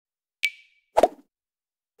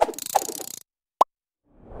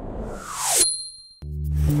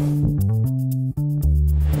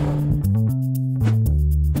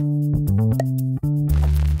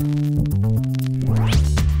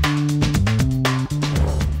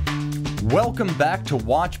Welcome back to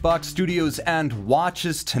Watchbox Studios and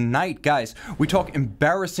Watches. Tonight, guys, we talk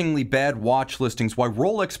embarrassingly bad watch listings, why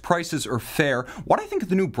Rolex prices are fair, what I think of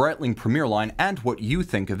the new Breitling Premier line, and what you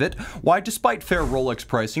think of it, why despite fair Rolex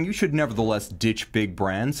pricing, you should nevertheless ditch big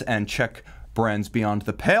brands and check brands beyond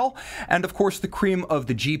the pale, and of course the cream of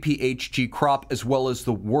the GPHG crop, as well as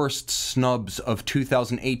the worst snubs of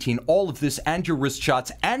 2018. All of this and your wrist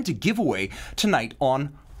shots and a giveaway tonight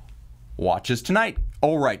on Watches Tonight.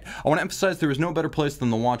 Alright, I want to emphasize there is no better place than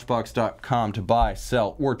the Watchbox.com to buy,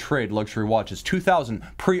 sell, or trade luxury watches. 2,000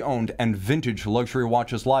 pre-owned and vintage luxury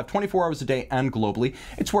watches live 24 hours a day and globally.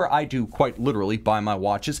 It's where I do quite literally buy my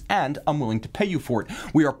watches, and I'm willing to pay you for it.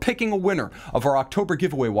 We are picking a winner of our October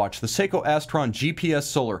giveaway watch, the Seiko Astron GPS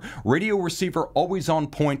Solar. Radio receiver, always on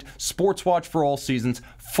point, sports watch for all seasons.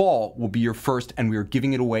 Fall will be your first, and we are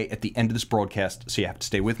giving it away at the end of this broadcast, so you have to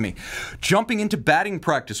stay with me. Jumping into batting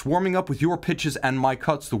practice, warming up with your pitches and my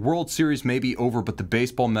cuts. The World Series may be over, but the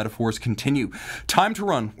baseball metaphors continue. Time to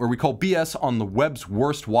run, where we call BS on the web's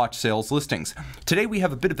worst watch sales listings. Today we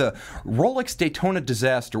have a bit of a Rolex Daytona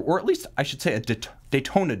disaster, or at least I should say a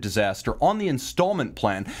Daytona disaster on the installment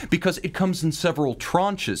plan, because it comes in several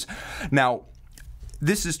tranches. Now,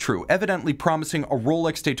 this is true. Evidently promising a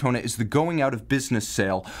Rolex Daytona is the going out of business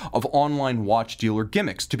sale of online watch dealer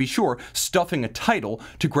gimmicks. To be sure, stuffing a title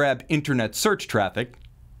to grab internet search traffic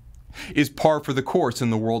is par for the course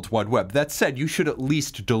in the world's wide web. That said, you should at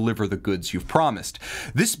least deliver the goods you've promised.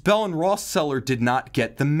 This Bell & Ross seller did not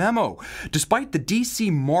get the memo. Despite the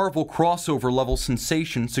DC Marvel crossover level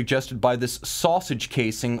sensation suggested by this sausage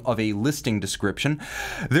casing of a listing description,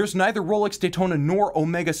 there's neither Rolex Daytona nor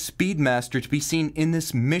Omega Speedmaster to be seen in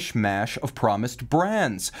this mishmash of promised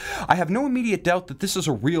brands. I have no immediate doubt that this is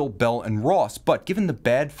a real Bell & Ross, but given the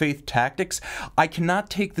bad faith tactics, I cannot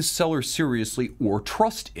take the seller seriously or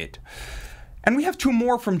trust it. And we have two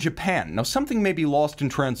more from Japan. Now, something may be lost in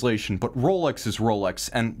translation, but Rolex is Rolex,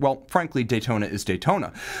 and, well, frankly, Daytona is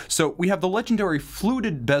Daytona. So we have the legendary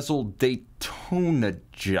fluted bezel Daytona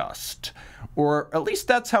Just. Or at least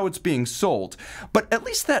that's how it's being sold. But at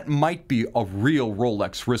least that might be a real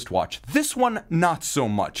Rolex wristwatch. This one, not so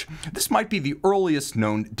much. This might be the earliest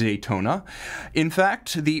known Daytona. In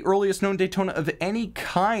fact, the earliest known Daytona of any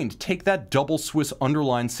kind. Take that double Swiss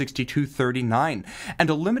underline 6239. And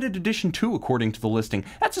a limited edition too, according to the listing.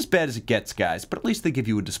 That's as bad as it gets, guys, but at least they give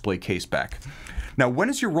you a display case back. Now, when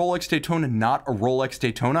is your Rolex Daytona not a Rolex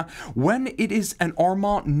Daytona? When it is an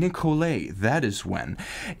Armand Nicolet, that is when.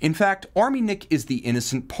 In fact, Army Nick is the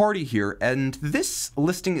innocent party here, and this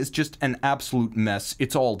listing is just an absolute mess.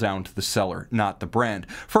 It's all down to the seller, not the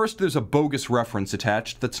brand. First, there's a bogus reference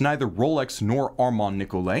attached that's neither Rolex nor Armand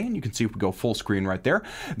Nicolet, and you can see if we go full screen right there.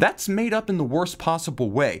 That's made up in the worst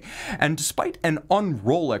possible way. And despite an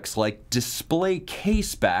un-Rolex-like display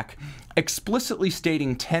case back, explicitly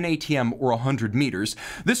stating 10 ATM or 100 meters,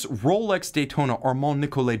 this Rolex Daytona Armand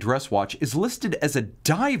Nicolet dress watch is listed as a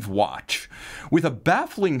dive watch with a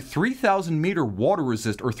baffling 3,000 meter water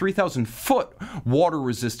resist or 3,000 foot water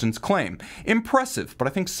resistance claim. Impressive, but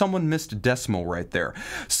I think someone missed a decimal right there.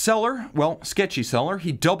 Seller, well, sketchy seller,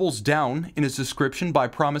 he doubles down in his description by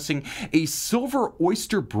promising a silver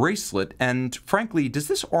oyster bracelet, and frankly, does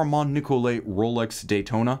this Armand Nicolet Rolex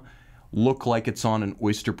Daytona look like it's on an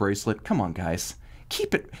oyster bracelet? Come on, guys.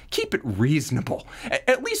 Keep it reasonable.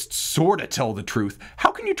 At least sorta tell the truth.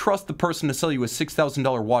 How can you trust the person to sell you a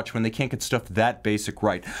 $6,000 watch when they can't get stuff that basic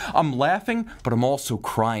right? I'm laughing, but I'm also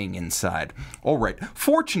crying inside. Alright,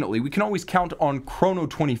 fortunately, we can always count on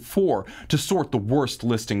Chrono24 to sort the worst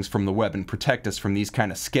listings from the web and protect us from these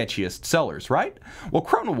kind of sketchiest sellers, right? Well,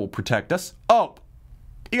 Chrono will protect us. Oh,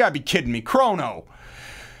 you gotta be kidding me, Chrono!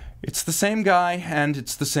 It's the same guy, and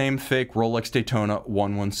it's the same fake Rolex Daytona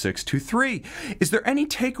 11623. Is there any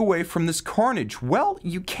takeaway from this carnage? Well,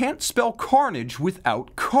 you can't spell carnage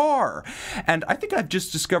without car. And I think I've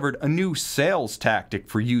just discovered a new sales tactic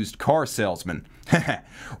for used car salesmen.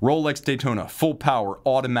 Rolex Daytona, full power,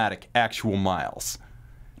 automatic, actual miles.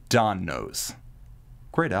 Don knows.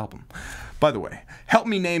 Great album. By the way, help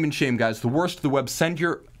me name and shame, guys, the worst of the web. Send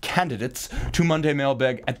your candidates to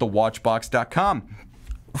mondaymailbag@thewatchbox.com.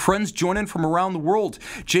 Friends join in from around the world.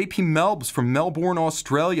 JP Melbs from Melbourne,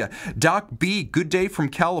 Australia. Doc B, good day from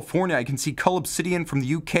California. I can see Cull Obsidian from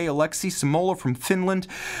the UK. Alexei Samola from Finland.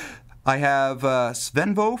 I have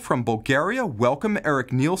Svenvo from Bulgaria. Welcome.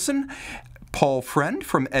 Eric Nielsen. Paul Friend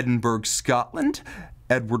from Edinburgh, Scotland.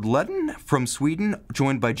 Edward Ledden from Sweden,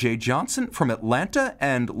 joined by Jay Johnson from Atlanta,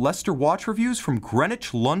 and Lester Watch Reviews from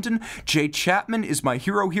Greenwich, London. Jay Chapman is my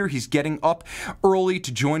hero here. He's getting up early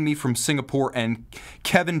to join me from Singapore, and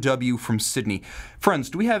Kevin W. from Sydney. Friends,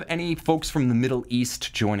 do we have any folks from the Middle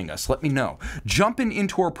East joining us? Let me know. Jumping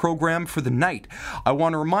into our program for the night, I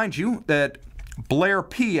want to remind you that Blair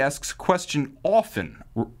P. asks a question often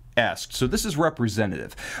asked. So this is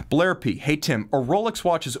representative. Blair P. Hey Tim, a Rolex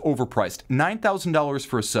watch is overpriced. $9,000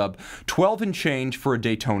 for a sub, 12 and change for a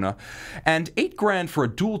Daytona, and $8,000 for a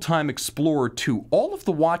dual-time Explorer 2. All of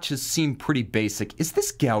the watches seem pretty basic. Is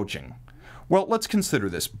this gouging? Well, let's consider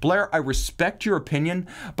this. Blair, I respect your opinion,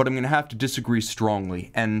 but I'm going to have to disagree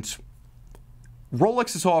strongly. And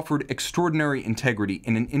Rolex has offered extraordinary integrity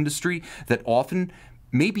in an industry that often,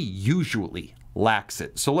 maybe usually, lacks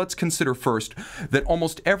it. So let's consider first that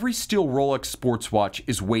almost every steel Rolex sports watch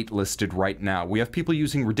is waitlisted right now. We have people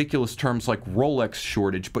using ridiculous terms like Rolex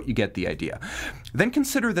shortage, but you get the idea. Then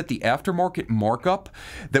consider that the aftermarket markup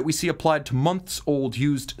that we see applied to months-old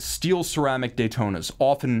used steel ceramic Daytonas,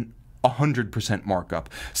 often 100% markup.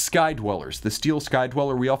 Sky Dwellers, the steel Sky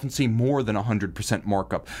Dweller, we often see more than 100%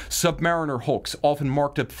 markup. Submariner Hulks, often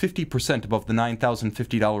marked up 50% above the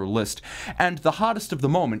 $9,050 list. And the hottest of the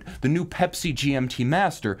moment, the new Pepsi GMT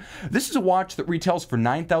Master. This is a watch that retails for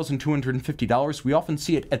 $9,250. We often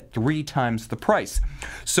see it at 3 times the price.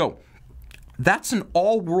 So that's an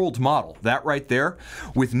all-world model, that right there,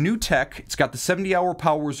 with new tech. It's got the 70-hour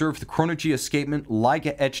power reserve, the Chrono G escapement,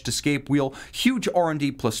 Liga etched escape wheel, huge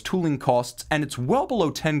R&D plus tooling costs, and it's well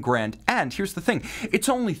below $10,000. And here's the thing, it's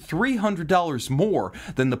only $300 more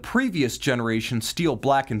than the previous generation steel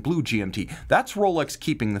black and blue GMT. That's Rolex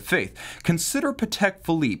keeping the faith. Consider Patek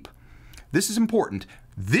Philippe. This is important.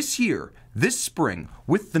 This year, this spring,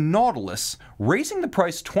 with the Nautilus, raising the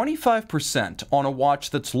price 25% on a watch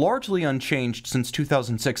that's largely unchanged since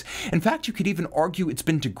 2006. In fact, you could even argue it's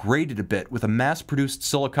been degraded a bit with a mass-produced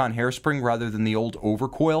silicone hairspring rather than the old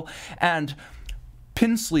overcoil, and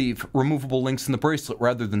pin sleeve removable links in the bracelet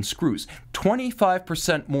rather than screws.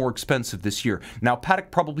 25% more expensive this year. Now, Patek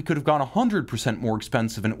probably could have gone 100% more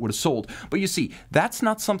expensive and it would have sold. But you see, that's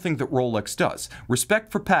not something that Rolex does.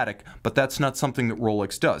 Respect for Patek, but that's not something that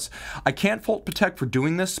Rolex does. I can't fault Patek for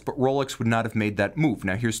doing this, but Rolex would not have made that move.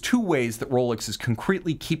 Now, here's 2 ways that Rolex is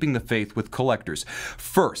concretely keeping the faith with collectors.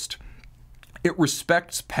 First, it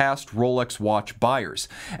respects past Rolex watch buyers,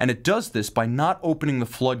 and it does this by not opening the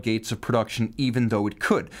floodgates of production even though it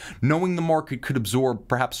could. Knowing the market could absorb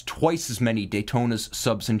perhaps twice as many Daytonas,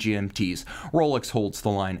 Subs, and GMTs, Rolex holds the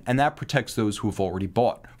line, and that protects those who have already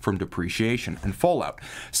bought from depreciation and fallout.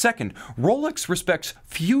 Second, Rolex respects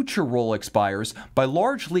future Rolex buyers by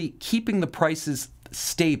largely keeping the prices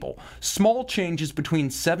stable. Small changes between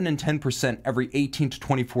 7 and 10% every 18 to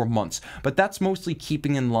 24 months, but that's mostly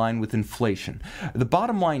keeping in line with inflation. The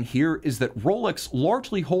bottom line here is that Rolex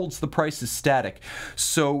largely holds the prices static,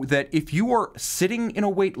 so that if you are sitting in a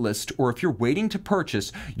wait list or if you're waiting to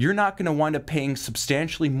purchase, you're not going to wind up paying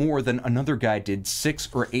substantially more than another guy did 6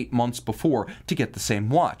 or 8 months before to get the same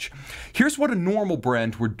watch. Here's what a normal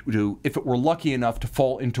brand would do if it were lucky enough to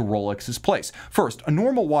fall into Rolex's place. First, a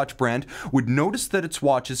normal watch brand would notice that its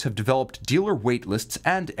watches have developed dealer wait lists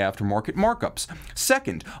and aftermarket markups.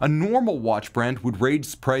 Second, a normal watch brand would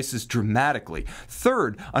raise prices dramatically.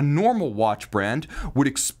 Third, a normal watch brand would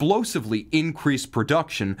explosively increase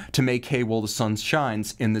production to make hay while the sun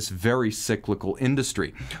shines in this very cyclical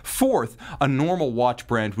industry. Fourth, a normal watch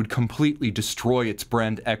brand would completely destroy its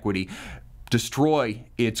brand equity, destroy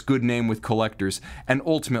its good name with collectors, and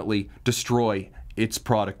ultimately destroy its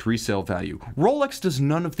product resale value. Rolex does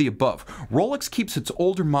none of the above. Rolex keeps its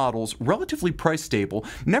older models relatively price stable,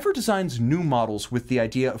 never designs new models with the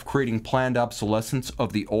idea of creating planned obsolescence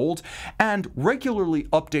of the old, and regularly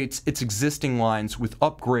updates its existing lines with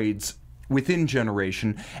upgrades within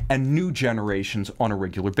generation and new generations on a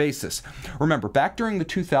regular basis. Remember, back during the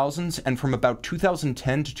 2000s and from about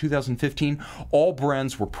 2010 to 2015, all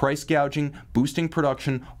brands were price gouging, boosting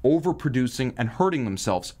production, overproducing, and hurting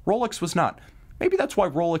themselves. Rolex was not. Maybe that's why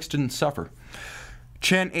Rolex didn't suffer.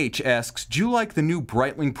 Chan H asks, do you like the new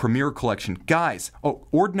Breitling Premier Collection? Guys,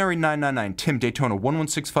 ordinary 999, Tim, Daytona,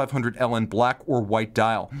 116500 LN, black or white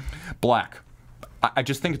dial? Black. I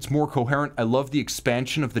just think it's more coherent. I love the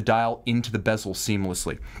expansion of the dial into the bezel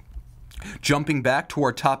seamlessly. Jumping back to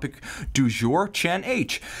our topic du jour, Chan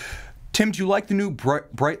H. Tim, do you like the new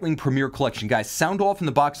Breitling Premier Collection? Guys, sound off in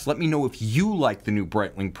the box. Let me know if you like the new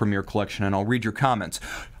Breitling Premier Collection, and I'll read your comments.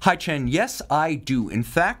 Hi Chen, yes I do. In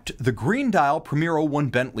fact, the green dial Premier 01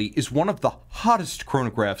 Bentley is one of the hottest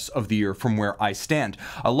chronographs of the year from where I stand.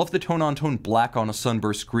 I love the tone-on-tone black on a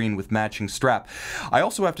sunburst green with matching strap. I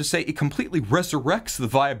also have to say it completely resurrects the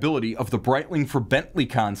viability of the Breitling for Bentley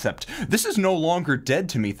concept. This is no longer dead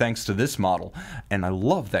to me thanks to this model. And I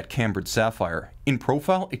love that cambered sapphire. In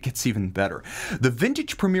profile, it gets even better. The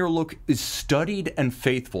vintage Premier look is studied and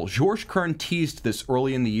faithful. Georges Kern teased this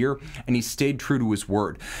early in the year, and he stayed true to his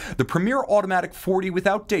word. The Premier Automatic 40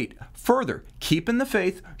 without date. Further, keeping the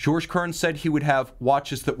faith, Georges Kern said he would have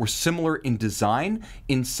watches that were similar in design,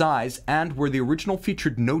 in size, and where the original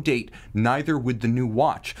featured no date, neither would the new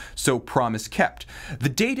watch. So promise kept. The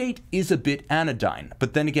day date is a bit anodyne,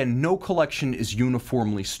 but then again, no collection is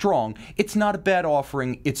uniformly strong. It's not a bad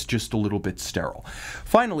offering, it's just a little bit sterile.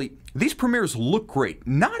 Finally, these Premiers look great.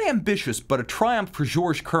 Not ambitious, but a triumph for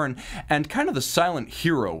Georges Kern and kind of the silent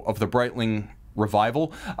hero of the Breitling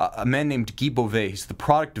revival, a man named Guy Beauvais. He's the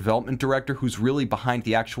product development director who's really behind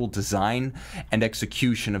the actual design and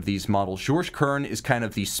execution of these models. Georges Kern is kind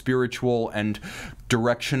of the spiritual and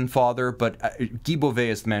direction father, but Guy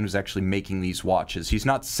Beauvais is the man who's actually making these watches. He's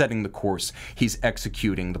not setting the course, he's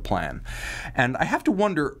executing the plan. And I have to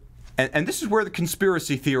wonder, and this is where the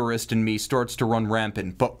conspiracy theorist in me starts to run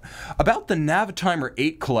rampant, but about the Navitimer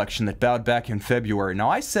 8 collection that bowed back in February. Now,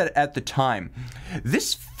 I said at the time,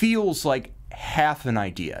 this feels like half an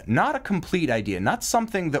idea, not a complete idea, not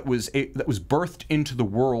something that was birthed into the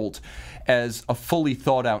world as a fully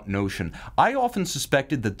thought out notion. I often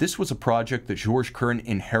suspected that this was a project that Georges Kern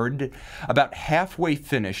inherited about halfway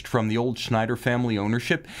finished from the old Schneider family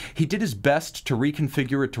ownership. He did his best to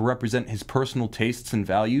reconfigure it to represent his personal tastes and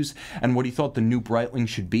values and what he thought the new Breitling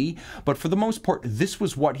should be, but for the most part, this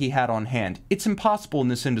was what he had on hand. It's impossible in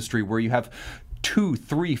this industry where you have 2,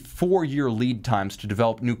 3, 4-year lead times to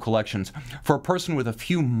develop new collections for a person with a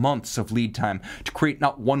few months of lead time to create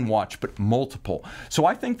not one watch but multiple. So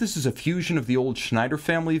I think this is a fusion of the old Schneider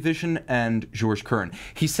family vision and Georges Kern.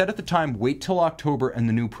 He said at the time, wait till October and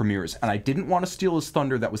the new Premiers, and I didn't want to steal his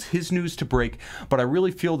thunder. That was his news to break, but I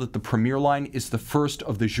really feel that the Premier line is the first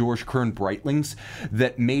of the Georges Kern Breitlings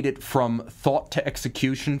that made it from thought to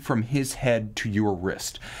execution, from his head to your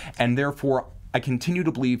wrist, and therefore I continue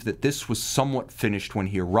to believe that this was somewhat finished when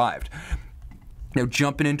he arrived. Now,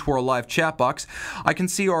 jumping into our live chat box, I can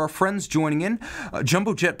see our friends joining in.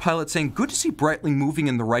 Jumbo Jet Pilot saying, good to see Breitling moving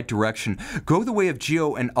in the right direction. Go the way of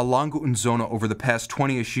Gio and Alango Unzona over the past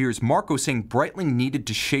 20-ish years. Marco saying Breitling needed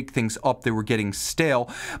to shake things up. They were getting stale.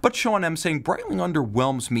 But Sean M saying, Breitling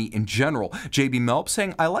underwhelms me in general. JB Melp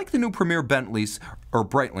saying, I like the new Premier Bentleys, or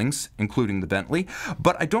Breitlings, including the Bentley,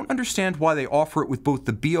 but I don't understand why they offer it with both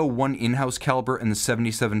the B01 in-house caliber and the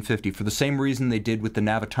 7750 for the same reason they did with the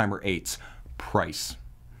Navitimer 8s. Price.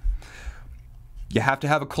 You have to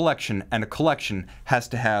have a collection, and a collection has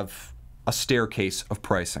to have a staircase of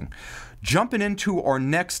pricing. Jumping into our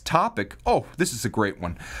next topic, oh, this is a great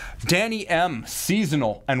one. Danny M,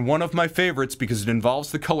 seasonal, and one of my favorites because it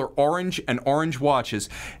involves the color orange and orange watches.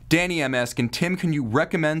 Danny M asking, Tim, can you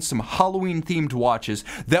recommend some Halloween-themed watches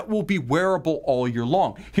that will be wearable all year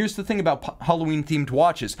long? Here's the thing about Halloween-themed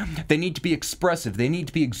watches. They need to be expressive, they need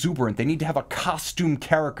to be exuberant, they need to have a costume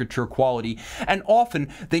caricature quality, and often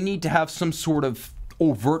they need to have some sort of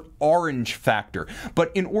overt orange factor.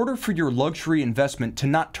 But in order for your luxury investment to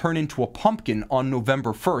not turn into a pumpkin on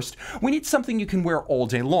November 1st, we need something you can wear all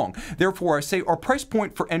day long. Therefore, I say our price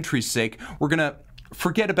point for entry's sake, we're gonna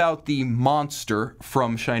forget about the Monster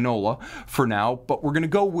from Shinola for now, but we're going to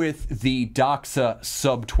go with the Doxa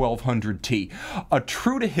Sub 1200T, a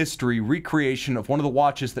true-to-history recreation of one of the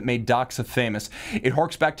watches that made Doxa famous. It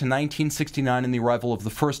harks back to 1969 and the arrival of the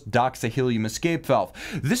first Doxa helium escape valve.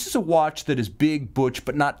 This is a watch that is big, butch,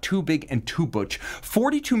 but not too big and too butch,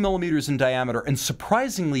 42 millimeters in diameter, and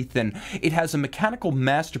surprisingly thin. It has a mechanical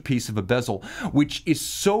masterpiece of a bezel, which is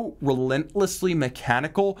so relentlessly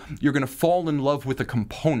mechanical, you're going to fall in love with a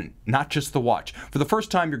component, not just the watch. For the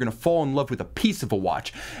first time, you're going to fall in love with a piece of a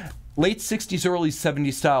watch. Late 60s, early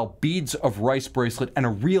 70s style beads of rice bracelet and a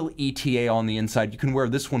real ETA on the inside. You can wear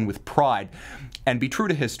this one with pride and be true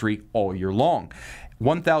to history all year long.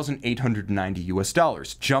 $1,890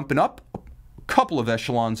 US. Jumping up a couple of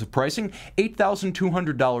echelons of pricing,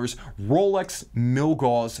 $8,200 Rolex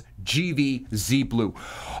Milgauss GV Z Blue.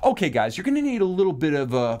 Okay, guys, you're going to need a little bit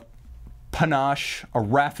of a panache, a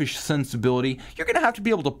raffish sensibility, you're going to have to be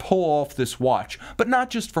able to pull off this watch. But not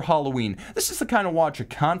just for Halloween. This is the kind of watch a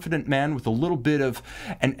confident man with a little bit of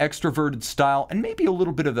an extroverted style and maybe a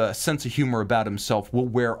little bit of a sense of humor about himself will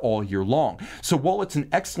wear all year long. So while it's an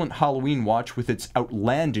excellent Halloween watch with its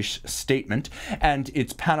outlandish statement and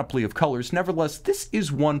its panoply of colors, nevertheless, this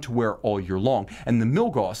is one to wear all year long. And the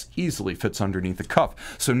Milgauss easily fits underneath the cuff.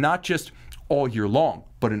 So not just all year long,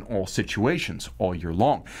 but in all situations all year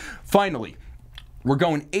long. Finally, we're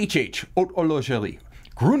going HH, Haute Horlogerie,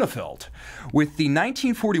 Grunefeld, with the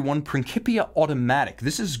 1941 Principia Automatic.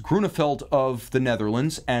 This is Grunefeld of the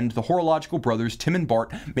Netherlands and the horological brothers Tim and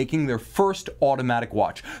Bart making their first automatic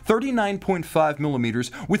watch. 39.5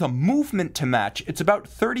 millimeters with a movement to match. It's about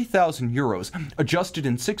 30,000 euros, adjusted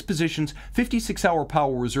in 6 positions, 56-hour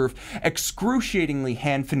power reserve, excruciatingly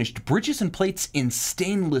hand-finished bridges and plates in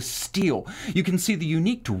stainless steel. You can see the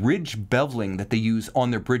unique ridge beveling that they use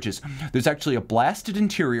on their bridges. There's actually a blasted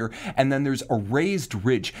interior, and then there's a raised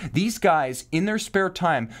ridge. These guys, in their spare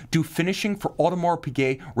time, do finishing for Audemars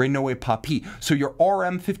Piguet, Renault Papy. So your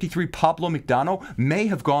RM53 Pablo Migdano may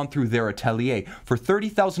have gone through their atelier. For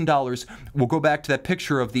 $30,000, we'll go back to that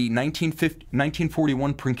picture of the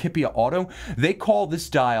 1941 Principia Auto. They call this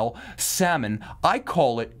dial Salmon. I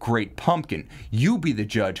call it Great Pumpkin. You be the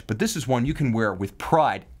judge, but this is one you can wear with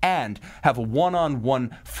pride and have a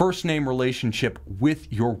one-on-one first-name relationship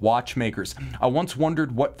with your watchmakers. I once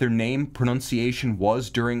wondered what their name pronunciation was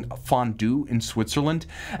during a fondue in Switzerland,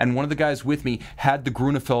 and one of the guys with me had the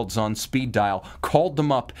Grunefelds on speed dial, called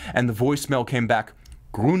them up, and the voicemail came back,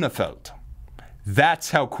 Grunefeld. That's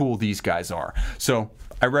how cool these guys are. So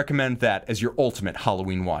I recommend that as your ultimate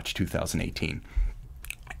Halloween watch 2018.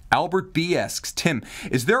 Albert B. asks, Tim,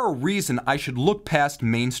 is there a reason I should look past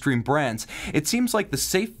mainstream brands? It seems like the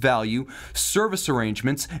safe value, service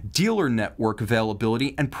arrangements, dealer network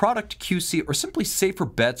availability, and product QC are simply safer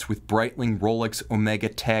bets with Breitling, Rolex, Omega,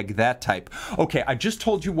 Tag, that type. Okay, I just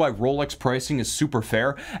told you why Rolex pricing is super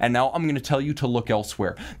fair, and now I'm going to tell you to look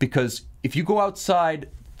elsewhere. Because if you go outside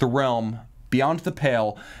the realm, beyond the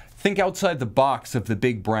pale, think outside the box of the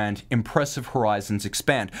big brand, impressive horizons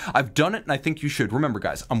expand. I've done it and I think you should. Remember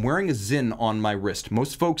guys, I'm wearing a Zin on my wrist.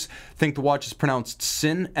 Most folks think the watch is pronounced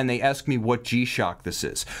Sin and they ask me what G-Shock this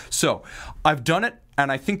is. So, I've done it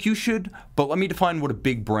and I think you should, but let me define what a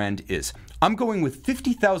big brand is. I'm going with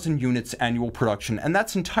 50,000 units annual production, and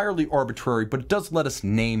that's entirely arbitrary, but it does let us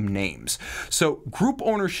name names. So group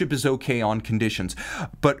ownership is okay on conditions,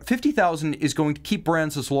 but 50,000 is going to keep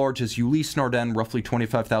brands as large as Ulysse Nardin, roughly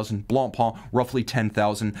 25,000, Blancpain, roughly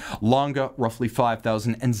 10,000, Lange, roughly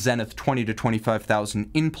 5,000, and Zenith, 20 to 25,000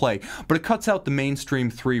 in play, but it cuts out the mainstream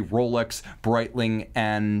 3, Rolex, Breitling,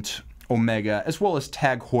 and Omega, as well as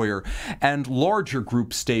Tag Heuer, and larger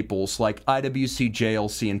group staples like IWC,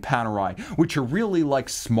 JLC, and Panerai, which are really like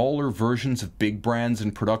smaller versions of big brands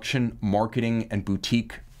in production, marketing, and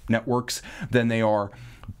boutique networks than they are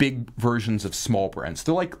big versions of small brands.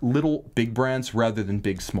 They're like little big brands rather than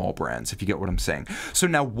big small brands, if you get what I'm saying. So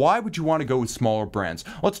now, why would you want to go with smaller brands?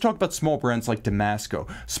 Let's talk about small brands like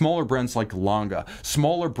Damasco, smaller brands like Lange,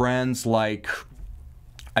 smaller brands like,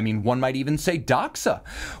 one might even say Doxa.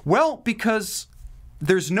 Well, because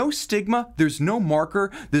there's no stigma, there's no marker,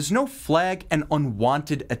 there's no flag and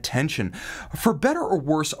unwanted attention. For better or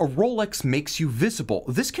worse, a Rolex makes you visible.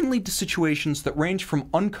 This can lead to situations that range from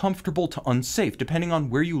uncomfortable to unsafe, depending on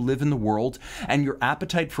where you live in the world and your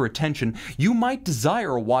appetite for attention. You might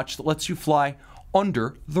desire a watch that lets you fly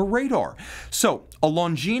under the radar. So, a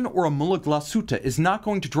Longines or a Mulla Glasuta is not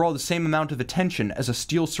going to draw the same amount of attention as a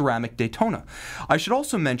steel ceramic Daytona. I should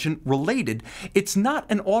also mention, related, it's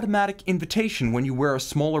not an automatic invitation when you wear a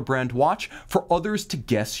smaller brand watch for others to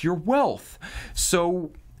guess your wealth.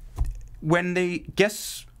 So, when they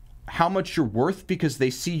guess how much you're worth because they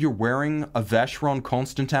see you're wearing a Vacheron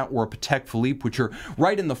Constantin or a Patek Philippe, which are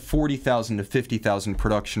right in the 40,000 to 50,000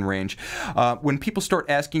 production range. When people start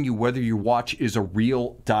asking you whether your watch is a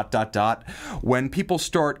real ... when people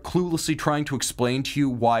start cluelessly trying to explain to you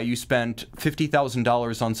why you spent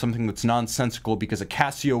 $50,000 on something that's nonsensical because a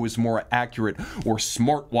Casio is more accurate or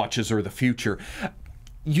smartwatches are the future,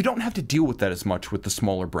 you don't have to deal with that as much with the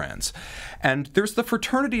smaller brands. And there's the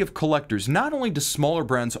fraternity of collectors. Not only do smaller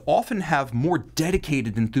brands often have more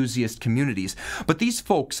dedicated enthusiast communities, but these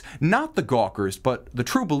folks, not the gawkers, but the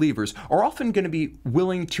true believers, are often going to be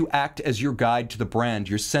willing to act as your guide to the brand,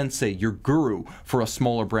 your sensei, your guru for a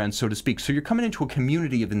smaller brand, so to speak. So you're coming into a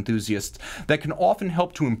community of enthusiasts that can often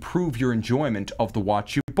help to improve your enjoyment of the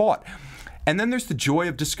watch you bought. And then there's the joy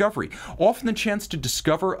of discovery. Often the chance to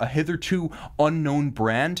discover a hitherto unknown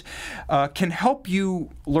brand can help you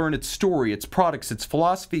learn its story, its products, its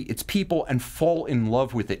philosophy, its people, and fall in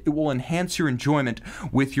love with it. It will enhance your enjoyment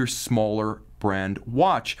with your smaller brand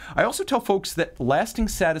watch. I also tell folks that lasting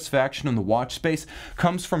satisfaction in the watch space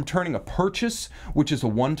comes from turning a purchase, which is a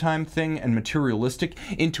one-time thing and materialistic,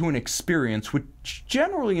 into an experience which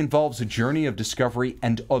generally involves a journey of discovery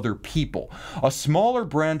and other people. A smaller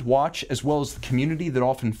brand watch, as well as the community that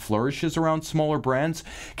often flourishes around smaller brands,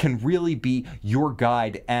 can really be your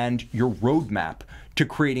guide and your roadmap to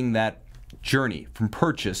creating that journey from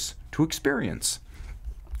purchase to experience.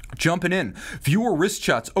 Jumping in, viewer wrist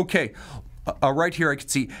shots. Okay. Right here I can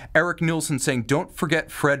see Eric Nielsen saying, don't forget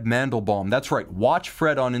Fred Mandelbaum. That's right, watch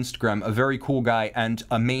Fred on Instagram, a very cool guy and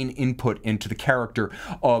a main input into the character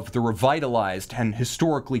of the revitalized and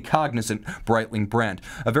historically cognizant Breitling brand.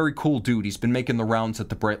 A very cool dude. He's been making the rounds at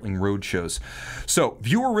the Breitling road shows. So,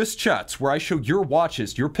 viewer wrist shots, where I show your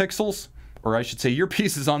watches, your pixels, or I should say your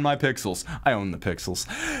pieces on my pixels. I own the pixels.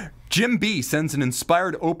 Jim B sends an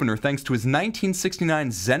inspired opener thanks to his 1969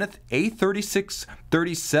 Zenith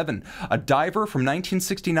A3637, a diver from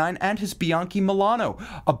 1969, and his Bianchi Milano,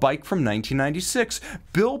 a bike from 1996.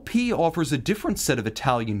 Bill P offers a different set of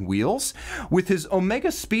Italian wheels with his Omega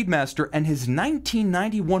Speedmaster and his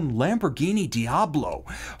 1991 Lamborghini Diablo.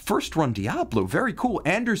 First run Diablo, very cool.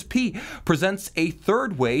 Anders P presents a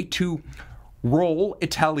third way to roll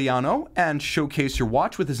Italiano and showcase your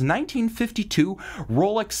watch with his 1952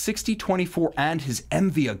 Rolex 6024 and his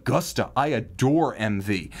MV Augusta. I adore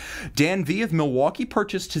MV. Dan V of Milwaukee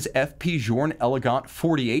purchased his FP Journe Elegant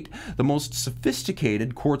 48, the most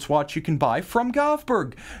sophisticated quartz watch you can buy from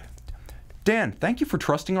Govberg. Dan, thank you for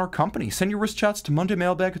trusting our company. Send your wrist shots to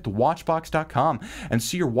mondaymailbag@thewatchbox.com and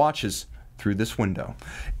see your watches through this window.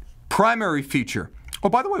 Primary feature. Oh,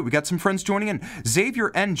 by the way, we got some friends joining in. Xavier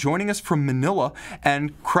N joining us from Manila,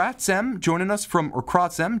 and Kratz M joining us from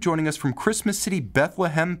Christmas City,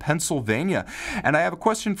 Bethlehem, Pennsylvania. And I have a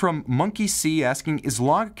question from Monkey C asking, is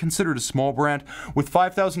Lange considered a small brand with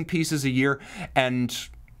 5,000 pieces a year and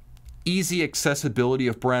easy accessibility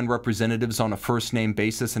of brand representatives on a first name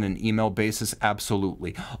basis and an email basis?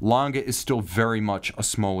 Absolutely. Lange is still very much a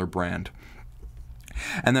smaller brand.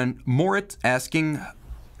 And then Moritz asking,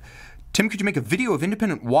 Tim, could you make a video of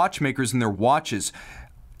independent watchmakers and their watches?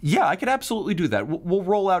 Yeah, I could absolutely do that. We'll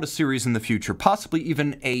roll out a series in the future, possibly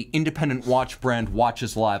even a independent watch brand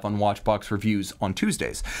watches live on Watchbox Reviews on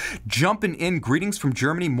Tuesdays. Jumping in, greetings from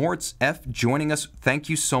Germany. Moritz F joining us. Thank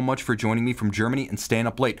you so much for joining me from Germany and staying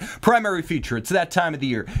up late. Primary feature, it's that time of the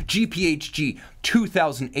year. GPHG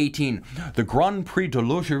 2018, the Grand Prix de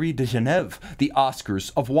l'Horlogerie de Genève, the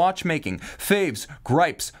Oscars of watchmaking. Faves,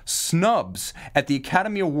 gripes, snubs at the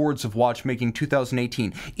Academy Awards of Watchmaking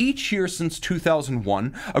 2018. Each year since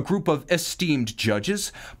 2001, a group of esteemed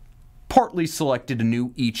judges, partly selected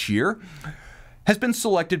anew each year, has been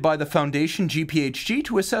selected by the Foundation GPHG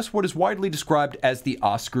to assess what is widely described as the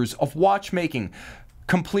Oscars of watchmaking,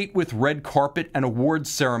 complete with red carpet and awards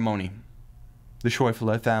ceremony. The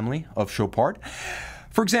Schäufele family of Chopard.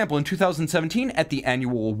 For example, in 2017, at the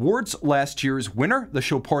annual awards, last year's winner, the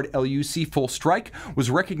Chopard LUC Full Strike,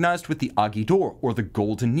 was recognized with the Aiguille d'Or, or the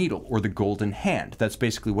Golden Needle, or the Golden Hand. That's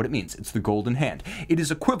basically what it means. It's the Golden Hand. It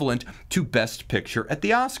is equivalent to Best Picture at the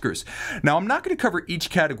Oscars. Now, I'm not going to cover each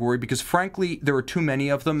category because, frankly, there are too many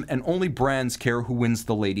of them, and only brands care who wins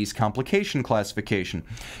the ladies' complication classification.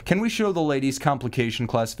 Can we show the ladies' complication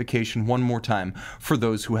classification one more time for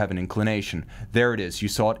those who have an inclination? There it is. You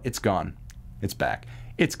saw it. It's gone. It's back.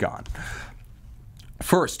 It's gone.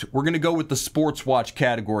 First, we're going to go with the sports watch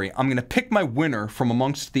category. I'm going to pick my winner from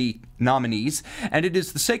amongst the nominees, and it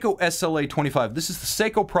is the Seiko SLA 25. This is the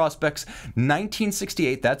Seiko Prospex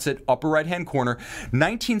 1968. That's it, upper right-hand corner.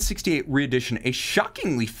 1968 re-edition, a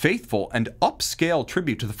shockingly faithful and upscale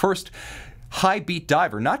tribute to the first high-beat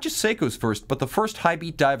diver, not just Seiko's first, but the first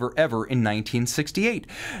high-beat diver ever in 1968.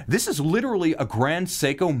 This is literally a Grand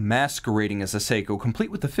Seiko masquerading as a Seiko,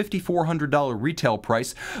 complete with the $5,400 retail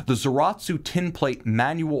price, the Zaratsu tin plate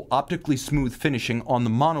manual optically smooth finishing on the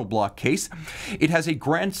monoblock case. It has a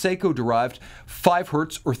Grand Seiko-derived 5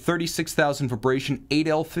 Hz or 36,000 vibration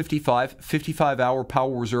 8L55 55-hour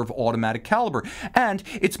power reserve automatic caliber, and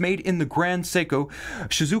it's made in the Grand Seiko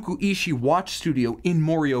Shizuku Ishii Watch Studio in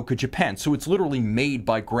Morioka, Japan. So it's literally made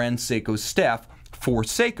by Grand Seiko's staff for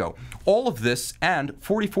Seiko. All of this and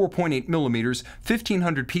 44.8 millimeters,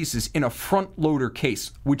 1,500 pieces in a front loader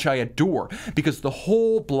case, which I adore because the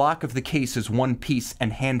whole block of the case is one piece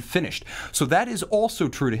and hand finished. So that is also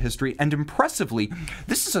true to history, and impressively,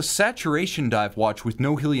 this is a saturation dive watch with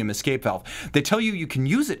no helium escape valve. They tell you can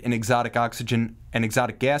use it in exotic oxygen and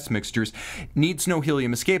exotic gas mixtures. Needs no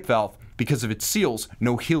helium escape valve. Because of its seals,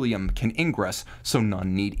 no helium can ingress, so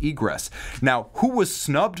none need egress. Now, who was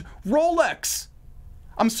snubbed? Rolex!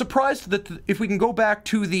 I'm surprised that if we can go back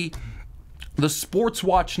to the sports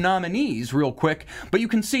watch nominees real quick, but you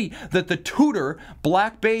can see that the Tudor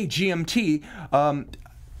Black Bay GMT,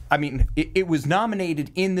 it was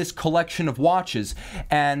nominated in this collection of watches,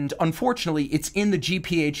 and unfortunately, it's in the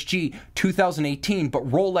GPHG 2018, but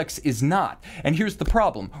Rolex is not. And here's the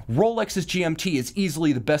problem. Rolex's GMT is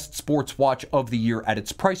easily the best sports watch of the year at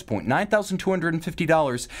its price point,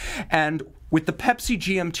 $9,250, and with the Pepsi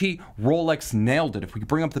GMT, Rolex nailed it. If we could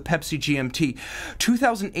bring up the Pepsi GMT,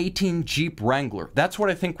 2018 Jeep Wrangler. That's what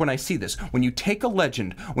I think when I see this. When you take a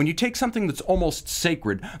legend, when you take something that's almost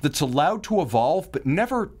sacred, that's allowed to evolve, but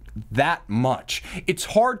never that much, it's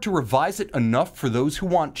hard to revise it enough for those who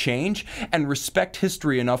want change and respect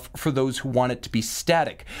history enough for those who want it to be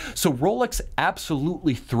static. So Rolex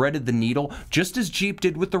absolutely threaded the needle, just as Jeep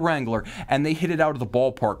did with the Wrangler, and they hit it out of the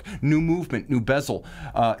ballpark. New movement, new bezel,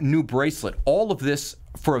 new bracelet, all of this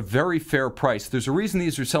for a very fair price. There's a reason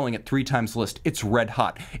these are selling at 3 times list. It's red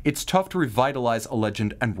hot. It's tough to revitalize a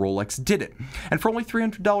legend, and Rolex did it. And for only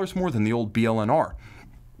 $300 more than the old BLNR.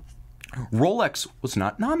 Rolex was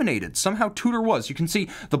not nominated. Somehow Tudor was. You can see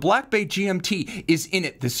the Black Bay GMT is in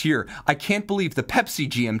it this year. I can't believe the Pepsi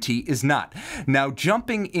GMT is not. Now,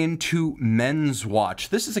 jumping into men's watch.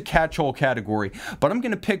 This is a catch-all category, but I'm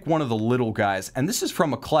going to pick one of the little guys, and this is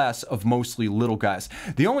from a class of mostly little guys.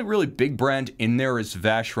 The only really big brand in there is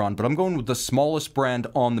Vacheron, but I'm going with the smallest brand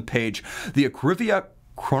on the page, the Acrivia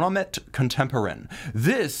Chronomet Contemporain.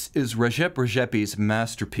 This is Recep Recep's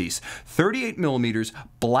masterpiece. 38 millimeters,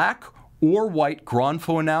 black or white Grand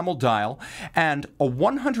Faux enamel dial, and a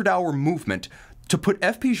 100-hour movement to put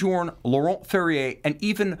F.P. Journe, Laurent Ferrier, and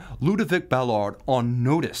even Ludovic Ballard on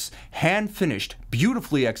notice. Hand-finished,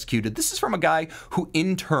 beautifully executed. This is from a guy who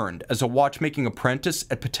interned as a watchmaking apprentice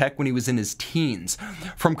at Patek when he was in his teens.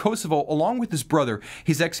 From Kosovo, along with his brother,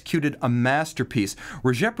 he's executed a masterpiece.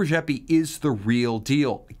 Recep Recep is the real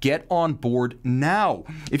deal. Get on board now.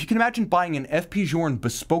 If you can imagine buying an F.P. Journe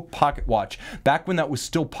bespoke pocket watch back when that was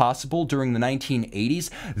still possible during the 1980s,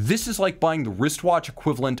 this is like buying the wristwatch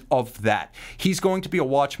equivalent of that. He's going to be a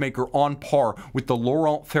watchmaker on par with the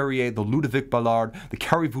Laurent Ferrier, the Ludovic Ballard, the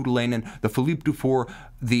Kari Voutilainen, the Philippe Dufour,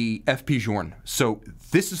 the F.P. Journe. So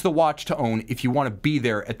this is the watch to own if you want to be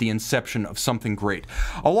there at the inception of something great.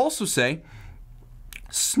 I'll also say,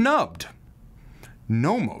 snubbed,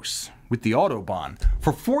 Nomos with the Autobahn.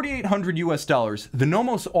 For $4,800 US, the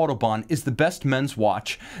Nomos Autobahn is the best men's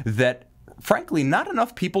watch that frankly, not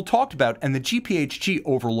enough people talked about, and the GPHG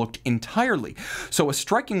overlooked entirely. So a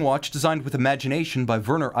striking watch designed with imagination by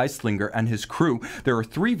Werner Eislinger and his crew. There are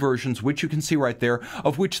 3 versions, which you can see right there,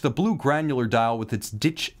 of which the blue granular dial with its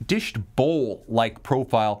dished bowl-like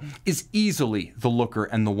profile is easily the looker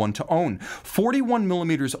and the one to own. 41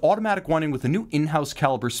 millimeters automatic winding with a new in-house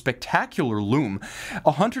caliber spectacular loom.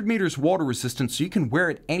 100 meters water resistant, so you can wear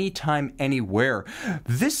it anytime, anywhere.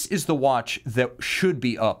 This is the watch that should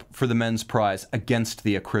be up for the men's prize against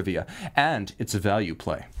the Acrivia, and it's a value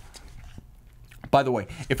play. By the way,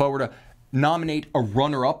 if I were to nominate a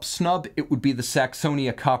runner-up snub, it would be the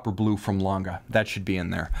Saxonia Copper Blue from Longa. That should be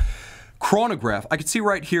in there. Chronograph. I can see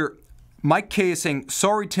right here, Mike K is saying,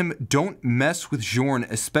 sorry, Tim, don't mess with Journe,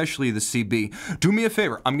 especially the CB. Do me a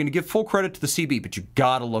favor. I'm going to give full credit to the CB, but you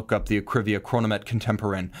gotta look up the Acrivia Chronomet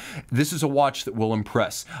Contemporain. This is a watch that will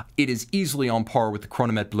impress. It is easily on par with the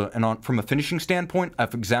Chronomet Bleu, and from a finishing standpoint,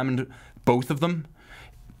 I've examined both of them.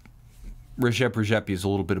 Recep Recep is a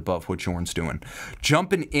little bit above what Journe's doing.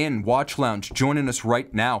 Jumping in, Watch Lounge, joining us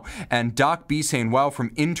right now. And Doc B saying, wow,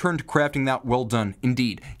 from intern to crafting that, well done.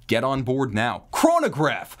 Indeed, get on board now.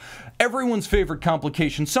 Chronograph, everyone's favorite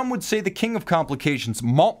complication. Some would say the king of complications,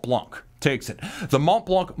 Mont Blanc. Takes it. The Mont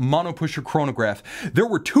Blanc monopusher chronograph. There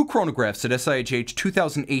were 2 chronographs at SIHH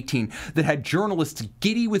 2018 that had journalists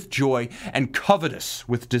giddy with joy and covetous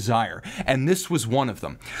with desire, and this was one of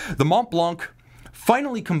them. The Mont Blanc,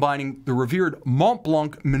 finally combining the revered Mont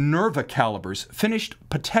Blanc Minerva calibers, finished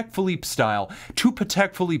Patek Philippe style to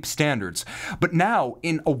Patek Philippe standards, but now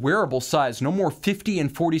in a wearable size. No more 50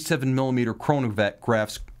 and 47 millimeter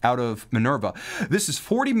chronographs out of Minerva. This is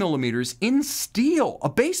 40 millimeters in steel, a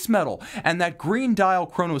base metal, and that green dial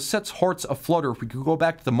chrono sets hearts aflutter. If we could go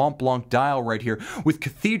back to the Mont Blanc dial right here with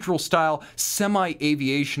cathedral style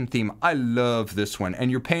semi-aviation theme. I love this one,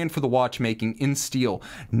 and you're paying for the watchmaking in steel,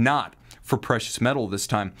 not for precious metal this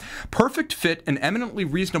time. Perfect fit, an eminently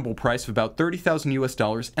reasonable price of about 30,000 US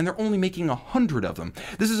dollars, and they're only making 100 of them.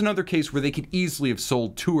 This is another case where they could easily have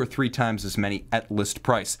sold 2 or 3 times as many at list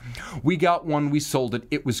price. We got one, we sold it,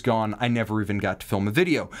 it was gone, I never even got to film a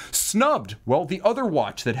video. Snubbed, well, the other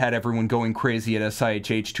watch that had everyone going crazy at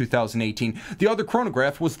SIHH 2018, the other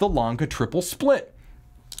chronograph was the Longa Triple Split.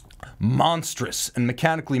 Monstrous and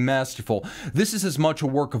mechanically masterful. This is as much a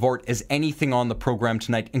work of art as anything on the program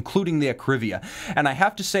tonight, including the Acrivia. And I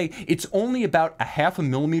have to say, it's only about a half a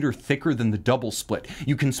millimeter thicker than the double split.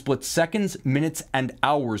 You can split seconds, minutes, and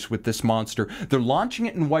hours with this monster. They're launching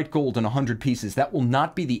it in white gold in 100 pieces. That will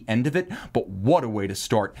not be the end of it, but what a way to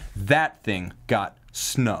start. That thing got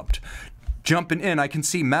snubbed. Jumping in, I can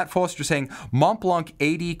see Matt Foster saying, Mont Blanc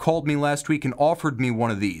 80 called me last week and offered me one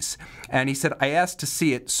of these. And he said, I asked to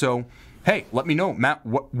see it, so hey, let me know. Matt,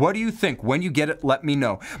 what do you think? When you get it, let me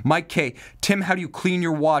know. Mike K, Tim, how do you clean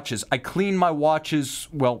your watches? I clean my watches,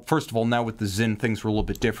 well, first of all, now with the Zinn, things are a little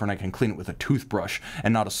bit different. I can clean it with a toothbrush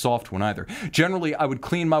and not a soft one either. Generally, I would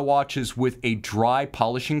clean my watches with a dry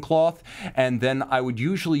polishing cloth, and then I would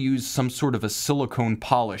usually use some sort of a silicone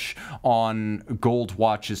polish on gold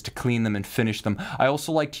watches to clean them and finish them. I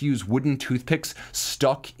also like to use wooden toothpicks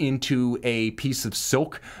stuck into a piece of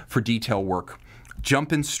silk for detail work.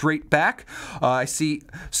 Jumping straight back, I see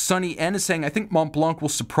Sunny N is saying, I think Mont Blanc will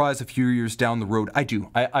surprise a few years down the road. I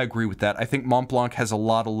do. I agree with that. I think Mont Blanc has a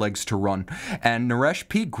lot of legs to run. And Naresh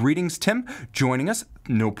P, greetings, Tim, joining us.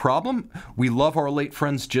 No problem. We love our late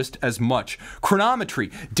friends just as much.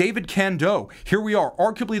 Chronometry, David Cando. Here we are,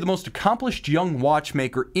 arguably the most accomplished young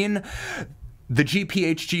watchmaker in the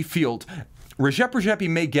GPHG field. Recep Regepi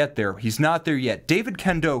may get there. He's not there yet. David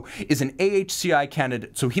Cando is an AHCI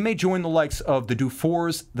candidate, so he may join the likes of the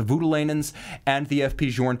Dufors, the Voutelanens, and the FP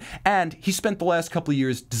Journe, and he spent the last couple of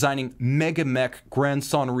years designing mega mech grand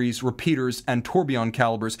sonneries, repeaters, and tourbillon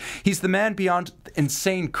calibers. He's the man beyond the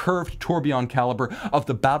insane curved tourbillon caliber of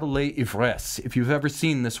the Baudelaire Ivresse. If you've ever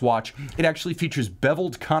seen this watch, it actually features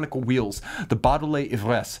beveled conical wheels, the Baudelaire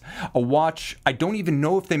Ivresse. A watch, I don't even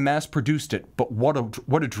know if they mass-produced it, but what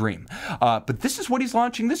a dream. But this is what he's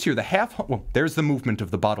launching this year, the well, there's the movement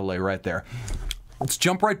of the Baudelaire right there. Let's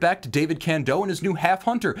jump right back to David Cando and his new Half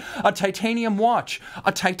Hunter, a titanium watch,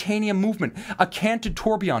 a titanium movement, a canted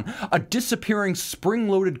tourbillon, a disappearing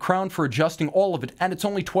spring-loaded crown for adjusting all of it, and it's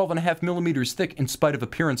only 12.5 millimeters thick in spite of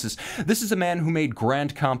appearances. This is a man who made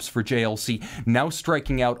grand comps for JLC, now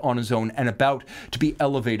striking out on his own and about to be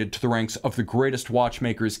elevated to the ranks of the greatest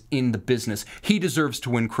watchmakers in the business. He deserves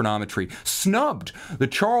to win chronometry. Snubbed, the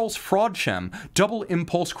Charles Frodsham double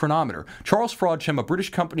impulse chronometer. Charles Frodsham, a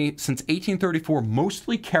British company since 1834,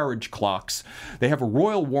 mostly carriage clocks. They have a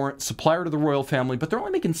royal warrant, supplier to the royal family, but they're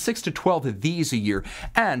only making 6 to 12 of these a year,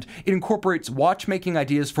 and it incorporates watchmaking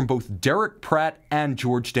ideas from both Derek Pratt and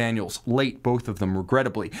George Daniels, late both of them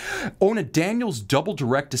regrettably. Own a Daniels double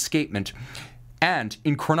direct escapement, and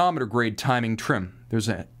in chronometer grade timing trim. There's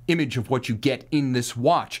an image of what you get in this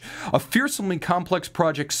watch. A fearsomely complex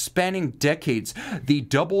project spanning decades, the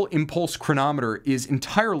double impulse chronometer is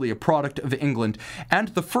entirely a product of England and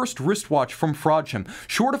the first wristwatch from Frodsham.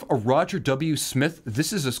 Short of a Roger W. Smith,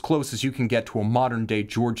 this is as close as you can get to a modern day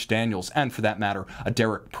George Daniels and, for that matter, a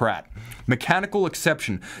Derek Pratt. Mechanical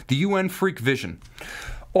exception, the UN Freak Vision.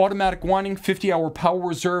 Automatic winding, 50-hour power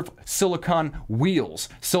reserve, silicon wheels,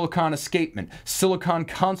 silicon escapement, silicon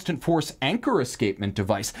constant force anchor escapement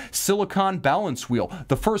device, silicon balance wheel,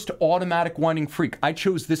 the first automatic winding freak. I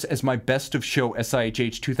chose this as my best of show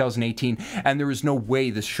SIHH 2018, and there is no way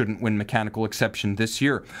this shouldn't win mechanical exception this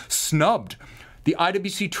year. Snubbed, the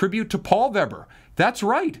IWC tribute to Paul Weber. That's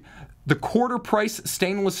right. The quarter price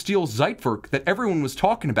stainless steel Zeitwerk that everyone was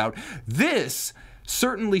talking about. This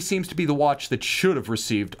certainly seems to be the watch that should have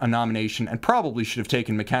received a nomination and probably should have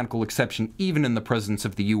taken mechanical exception even in the presence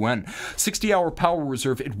of the UN. 60-hour power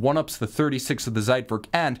reserve, it one-ups the 36 of the Zeitwerk,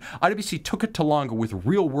 and IWC took it to Longa with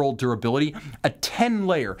real-world durability, a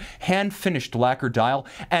 10-layer hand-finished lacquer dial,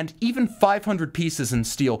 and even 500 pieces in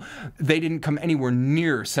steel. They didn't come anywhere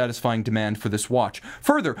near satisfying demand for this watch.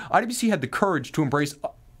 Further, IWC had the courage to embrace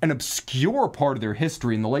an obscure part of their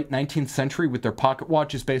history in the late 19th century with their pocket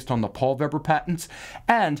watches based on the Paul Weber patents,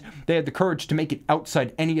 and they had the courage to make it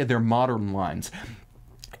outside any of their modern lines.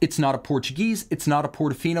 It's not a Portuguese, it's not a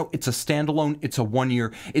Portofino, it's a standalone, it's a 1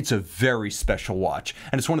 year, it's a very special watch.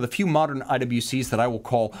 And it's one of the few modern IWCs that I will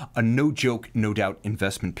call a no joke, no doubt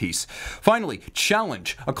investment piece. Finally,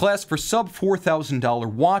 Challenge, a class for sub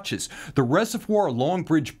 $4,000 watches. The Reservoir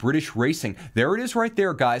Longbridge British Racing. There it is right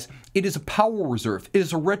there, guys. It is a power reserve. It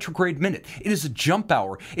is a retrograde minute. It is a jump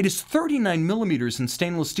hour. It is 39 millimeters in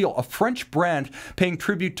stainless steel, a French brand paying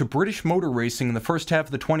tribute to British motor racing in the first half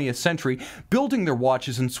of the 20th century, building their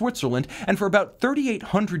watches in Switzerland, and for about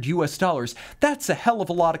 $3,800 US, that's a hell of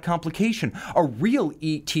a lot of complication. A real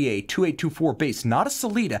ETA 2824 base, not a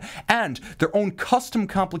Solida, and their own custom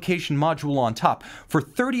complication module on top for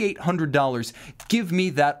 $3,800. Give me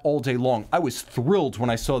that all day long. I was thrilled when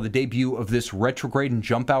I saw the debut of this retrograde and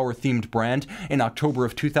jump hour themed brand in October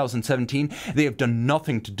of 2017. They have done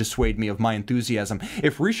nothing to dissuade me of my enthusiasm.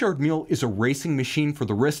 If Richard Mille is a racing machine for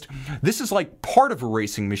the wrist, this is like part of a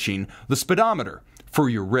racing machine, the speedometer for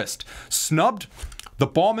your wrist. Snubbed, the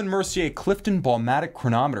Baume & Mercier Clifton Baumatic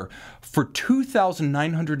Chronometer for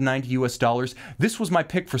 $2,990 US. This was my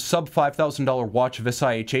pick for sub $5,000 watch of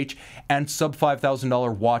SIHH and sub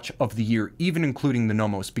 $5,000 watch of the year, even including the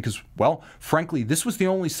Nomos, because, well, frankly, this was the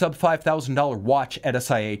only sub $5,000 watch at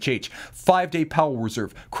SIHH. 5-day power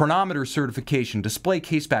reserve, chronometer certification, display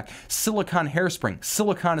caseback, silicon hairspring,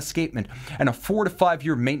 silicon escapement, and a 4 to 5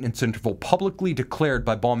 year maintenance interval publicly declared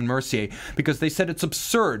by Baume & Mercier, because they said it's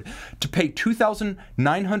absurd to pay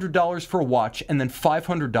 $2,900 for a watch and then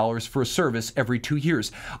 $500 for a service every 2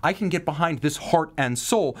 years. I can get behind this heart and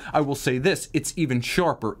soul. I will say this, it's even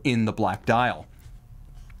sharper in the black dial.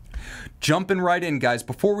 Jumping right in, guys,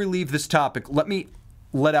 before we leave this topic, let me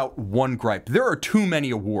let out one gripe. There are too many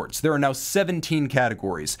awards. There are now 17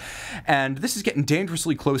 categories. And this is getting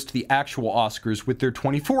dangerously close to the actual Oscars with their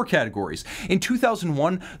 24 categories. In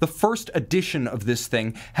 2001, the first edition of this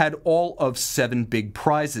thing had all of 7 big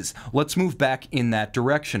prizes. Let's move back in that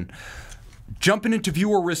direction. Jumping into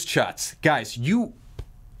viewer wrist shots. Guys, you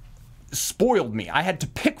spoiled me. I had to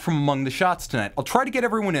pick from among the shots tonight. I'll try to get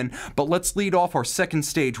everyone in, but let's lead off our second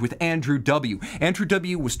stage with Andrew W. Andrew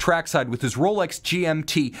W. was trackside with his Rolex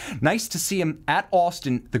GMT. Nice to see him at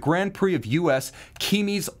Austin, the Grand Prix of US,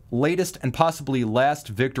 Kimi's latest and possibly last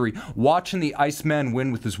victory, watching the Iceman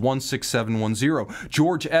win with his 16710.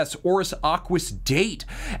 George S. Oris Aquis date,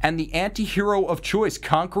 and the anti-hero of choice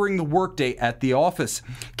conquering the workday at the office.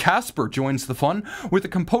 Casper joins the fun with a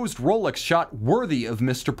composed Rolex shot worthy of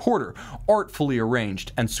Mr. Porter, artfully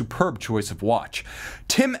arranged and superb choice of watch.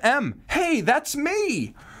 Tim M. Hey, that's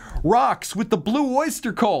me! Rocks with the Blue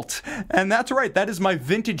Oyster Cult. And that's right, that is my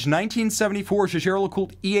vintage 1974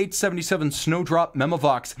 Jaeger-LeCoultre E877 Snowdrop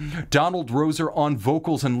Memovox. Donald Roser on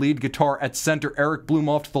vocals and lead guitar at center, Eric Bloom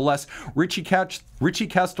off to the left, Richie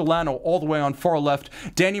Castellano all the way on far left,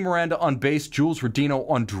 Danny Miranda on bass, Jules Rodino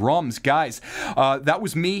on drums. Guys, that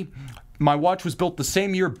was me. My watch was built the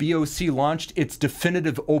same year BOC launched its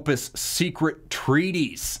definitive opus, Secret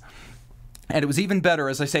Treaties. And it was even better,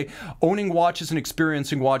 as I say, owning watches and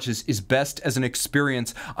experiencing watches is best as an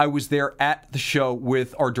experience. I was there at the show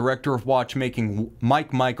with our director of watchmaking,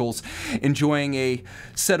 Mike Michaels, enjoying a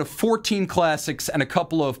set of 14 classics and a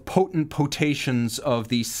couple of potent potations of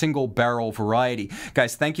the single barrel variety.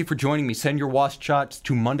 Guys, thank you for joining me. Send your watch shots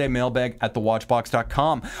to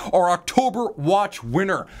mondaymailbag@thewatchbox.com. Our October watch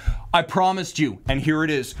winner, I promised you, and here it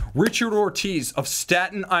is. Richard Ortiz of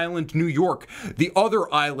Staten Island, New York, the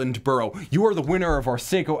other island borough. You are the winner of our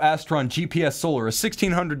Seiko Astron GPS Solar, a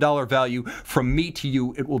 $1,600 value from me to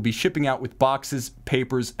you. It will be shipping out with boxes,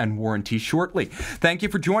 papers, and warranty shortly. Thank you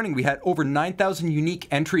for joining. We had over 9,000 unique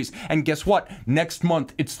entries, and guess what? Next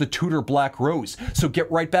month, it's the Tudor Black Rose. So get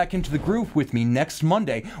right back into the groove with me next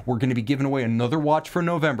Monday. We're going to be giving away another watch for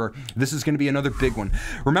November. This is going to be another big one.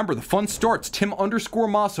 Remember, the fun starts.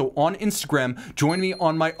 Tim_Mosso on Instagram. Join me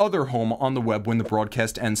on my other home on the web when the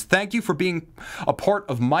broadcast ends. Thank you for being a part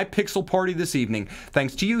of my Pixel Party this evening.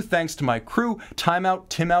 Thanks to you, thanks to my crew, Time Out,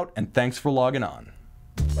 Tim Out, and thanks for logging on.